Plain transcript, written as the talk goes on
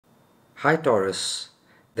Hi Taurus,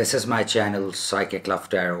 this is my channel Psychic Love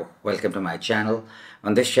Tarot. Welcome to my channel.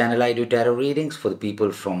 On this channel I do tarot readings for the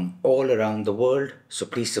people from all around the world, so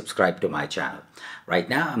please subscribe to my channel. Right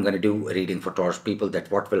now I'm going to do a reading for Taurus people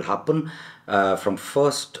that what will happen from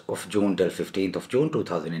 1st of June till 15th of June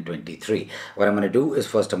 2023. What I'm going to do is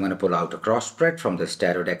first I'm going to pull out a cross spread from this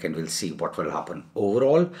tarot deck and we'll see what will happen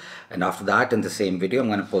overall. And after that, in the same video, I'm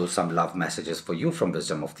going to pull some love messages for you from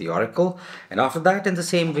Wisdom of the Oracle. And after that, in the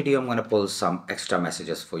same video, I'm going to pull some extra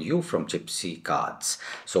messages for you from Gypsy cards.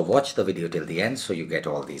 So watch the video till the end so you get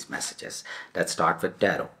all these messages. Let's start with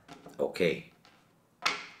tarot. Okay.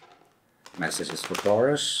 Messages for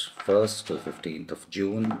Taurus, 1st to 15th of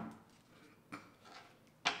June.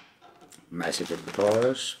 Messages for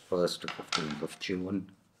Taurus, 1st to 15th of June.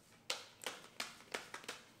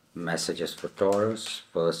 Messages for Taurus,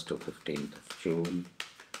 1st to 15th of June.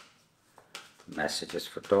 Messages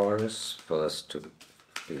for Taurus, 1st to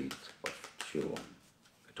 15th of June.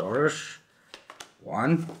 Taurus,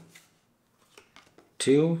 1,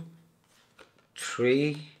 2,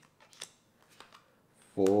 3,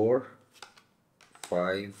 4,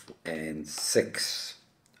 5, and 6.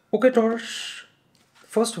 Okay, Taurus.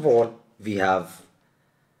 First of all, we have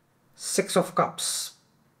 6 of Cups.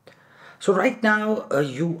 So right now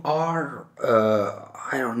you are,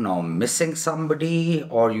 I don't know, missing somebody,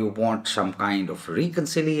 or you want some kind of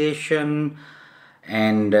reconciliation,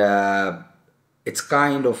 and it's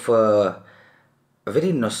kind of a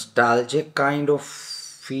very nostalgic kind of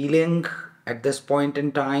feeling at this point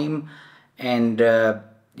in time, and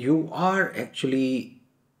you are actually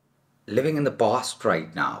living in the past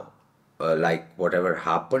right now, like whatever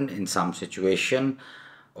happened in some situation,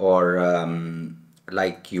 or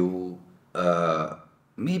like you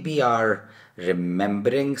maybe are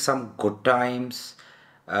remembering some good times.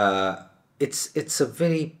 It's a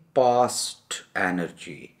very past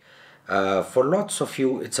energy. For lots of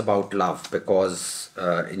you, it's about love, because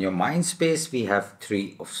in your mind space we have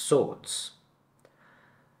 3 of Swords.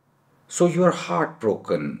 So you're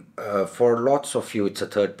heartbroken. For lots of you, it's a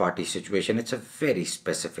third-party situation. It's a very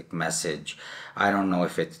specific message. I don't know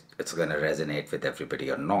if it's going to resonate with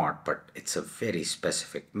everybody or not, but it's a very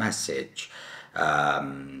specific message.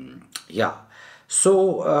 Yeah.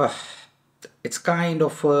 So it's kind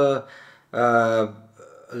of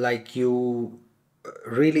like you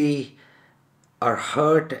really are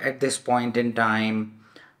hurt at this point in time.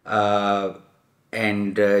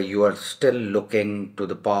 And you are still looking to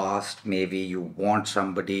the past. Maybe you want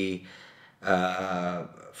somebody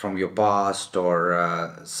from your past,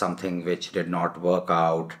 or something which did not work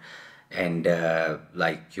out, and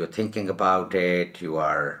like you're thinking about it, you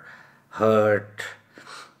are hurt,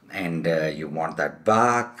 and you want that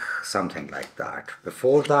back, something like that.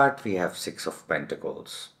 Before that, we have 6 of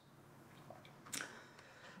Pentacles.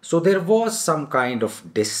 So there was some kind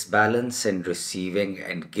of disbalance in receiving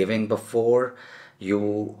and giving before.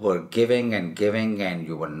 You were giving and giving and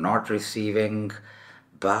you were not receiving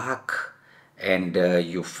back, and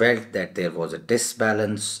you felt that there was a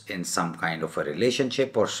disbalance in some kind of a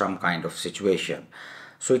relationship or some kind of situation.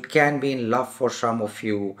 So it can be in love for some of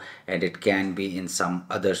you, and it can be in some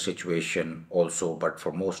other situation also, but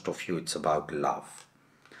for most of you it's about love.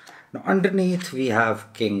 Now underneath we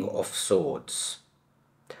have King of Swords.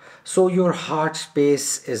 So your heart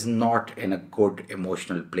space is not in a good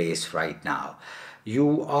emotional place right now.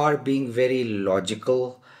 You are being very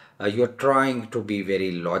logical. You're trying to be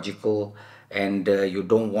very logical, and you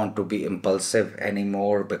don't want to be impulsive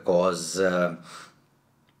anymore, because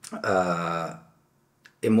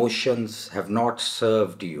emotions have not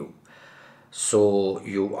served you. So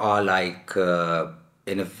you are like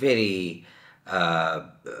in a very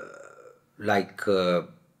like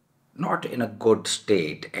not in a good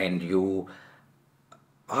state, and you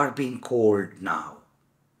are being cold now.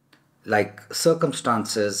 Like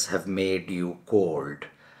circumstances have made you cold,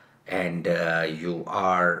 and you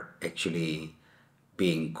are actually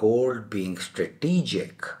being cold, being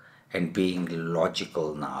strategic, and being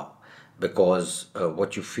logical now, because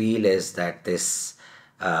what you feel is that this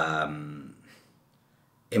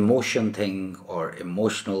emotion thing, or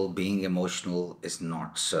being emotional, is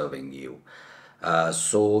not serving you.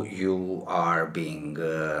 So you are being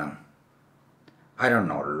I don't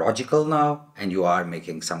know, logical now, and you are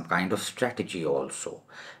making some kind of strategy also,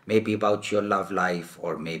 maybe about your love life,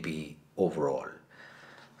 or maybe overall.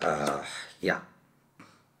 Yeah.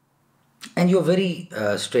 And you're very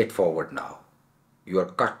straightforward now. You are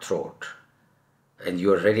cutthroat, and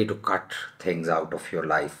you are ready to cut things out of your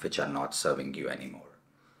life which are not serving you anymore.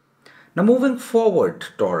 Now moving forward,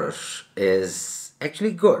 Taurus, is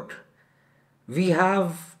actually good. We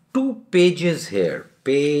have 2 pages here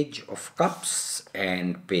Page of Cups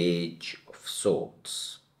and Page of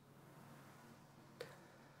Swords.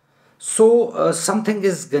 So something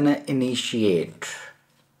is gonna initiate.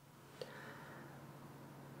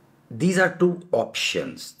 These are two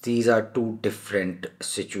options. These are two different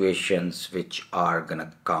situations which are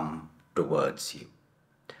gonna come towards you.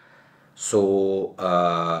 So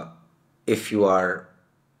if you are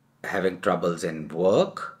having troubles in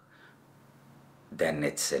work, then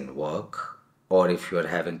it's in work. Or if you're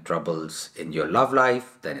having troubles in your love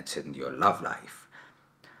life, then it's in your love life.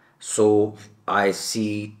 So I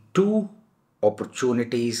see two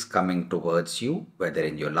opportunities coming towards you, whether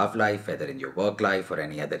in your love life, whether in your work life, or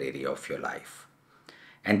any other area of your life.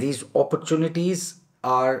 And these opportunities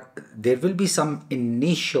are, there will be some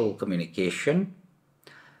initial communication.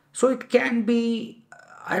 So it can be,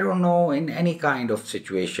 I don't know, in any kind of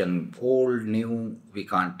situation, old, new, we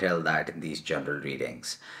can't tell that in these general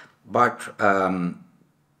readings. But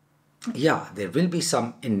yeah, there will be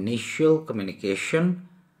some initial communication,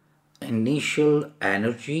 initial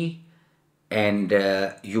energy, and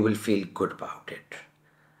you will feel good about it.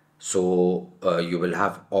 So you will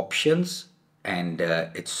have options, and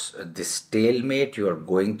it's this stalemate you are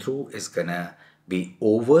going through is gonna be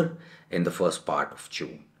over in the first part of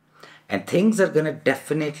June, and things are gonna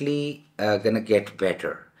definitely gonna get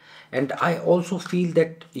better. And I also feel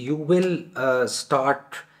that you will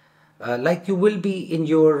start like you will be in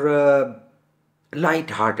your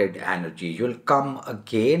light-hearted energy. You'll come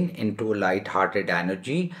again into a light-hearted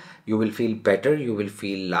energy. You will feel better, you will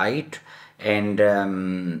feel light, and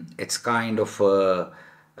it's kind of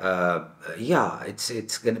yeah,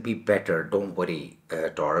 it's gonna be better. Don't worry,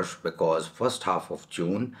 Taurus, because first half of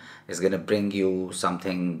June is gonna bring you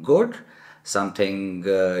something good, something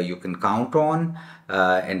you can count on,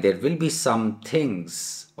 and there will be some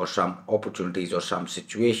things or some opportunities or some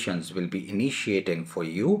situations will be initiating for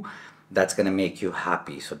you that's going to make you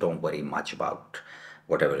happy. So don't worry much about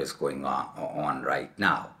whatever is going on right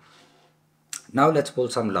now. Now let's pull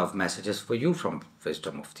some love messages for you from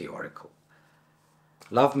Wisdom of the Oracle.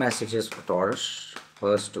 Love messages for Taurus,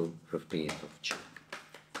 1st to 15th of June.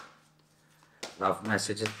 Love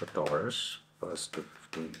messages for Taurus, 1st to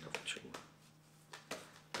 15th of June.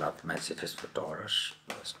 Love messages for Taurus,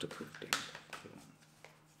 1st to 15th of June.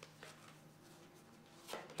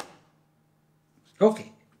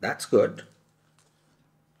 Okay, that's good.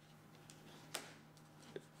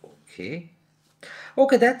 Okay.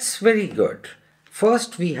 Okay, that's very good.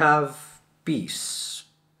 First, we have peace.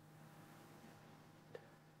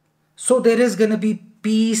 So there is going to be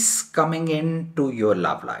peace coming into your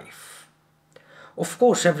love life. Of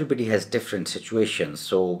course, everybody has different situations,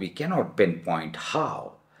 so we cannot pinpoint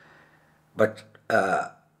how. But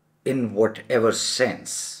in whatever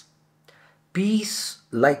sense, peace,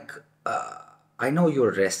 like I know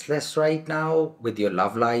you're restless right now with your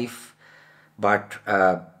love life, but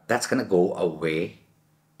that's going to go away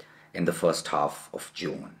in the first half of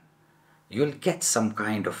June. You'll get some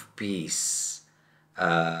kind of peace,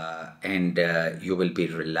 and you will be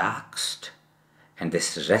relaxed, and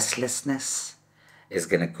this restlessness is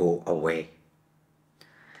going to go away.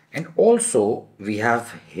 And also, we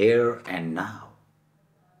have here and now.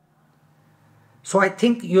 So I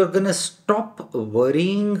think you're going to stop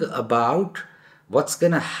worrying about what's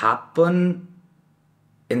going to happen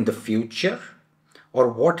in the future or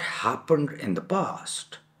what happened in the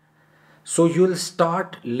past. So you'll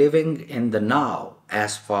start living in the now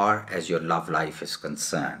as far as your love life is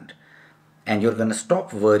concerned. And you're going to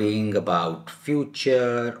stop worrying about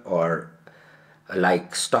future or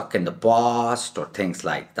like stuck in the past or things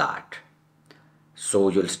like that. So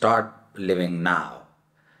you'll start living now,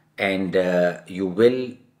 and you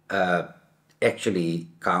will actually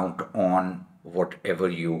count on whatever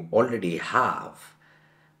you already have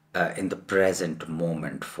in the present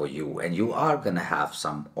moment for you, and you are going to have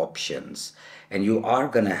some options, and you are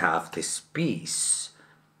going to have this peace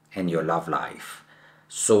in your love life.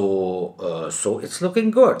 So so it's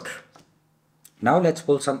looking good. Now let's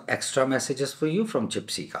pull some extra messages for you from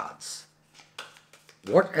Gypsy cards.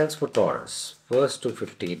 What else for Taurus, 1st to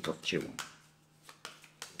 15th of June?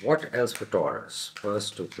 What else for Taurus,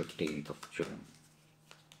 1st to 15th of June?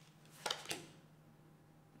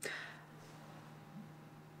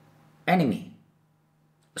 Enemy.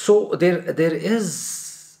 So there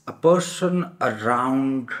is a person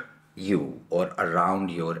around you or around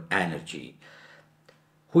your energy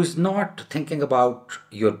who is not thinking about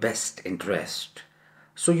your best interest.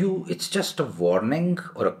 So it's just a warning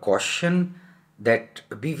or a caution that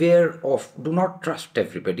beware of, do not trust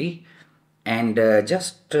everybody, and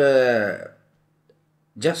just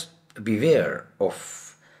beware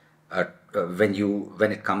of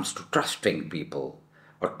when it comes to trusting people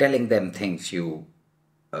or telling them things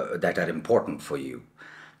that are important for you.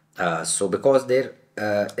 So because there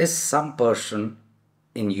is some person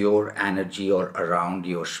in your energy or around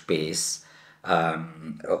your space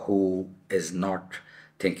who is not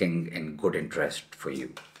thinking in good interest for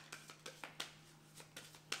you.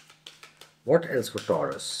 What else for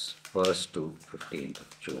Taurus? 1st to 15th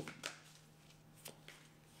of June.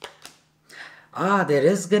 There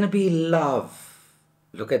is going to be love.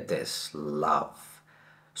 Look at this, love.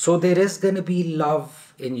 So there is going to be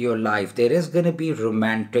love in your life. There is going to be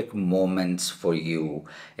romantic moments for you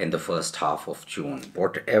in the first half of June.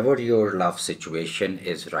 Whatever your love situation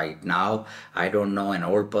is right now, I don't know, an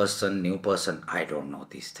old person, new person, I don't know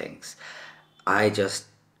these things. I just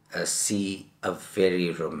see a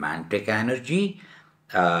very romantic energy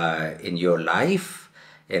in your life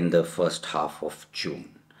in the first half of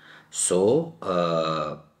June. So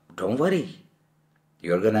don't worry.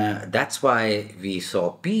 That's why we saw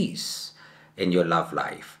peace in your love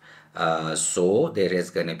life. So there is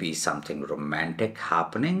gonna be something romantic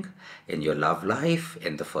happening in your love life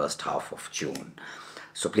in the first half of June.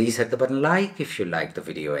 So please hit the button like if you like the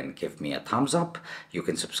video and give me a thumbs up. You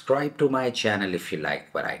can subscribe to my channel if you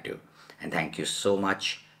like what I do. And thank you so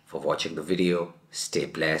much for watching the video. Stay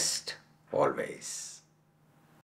blessed always.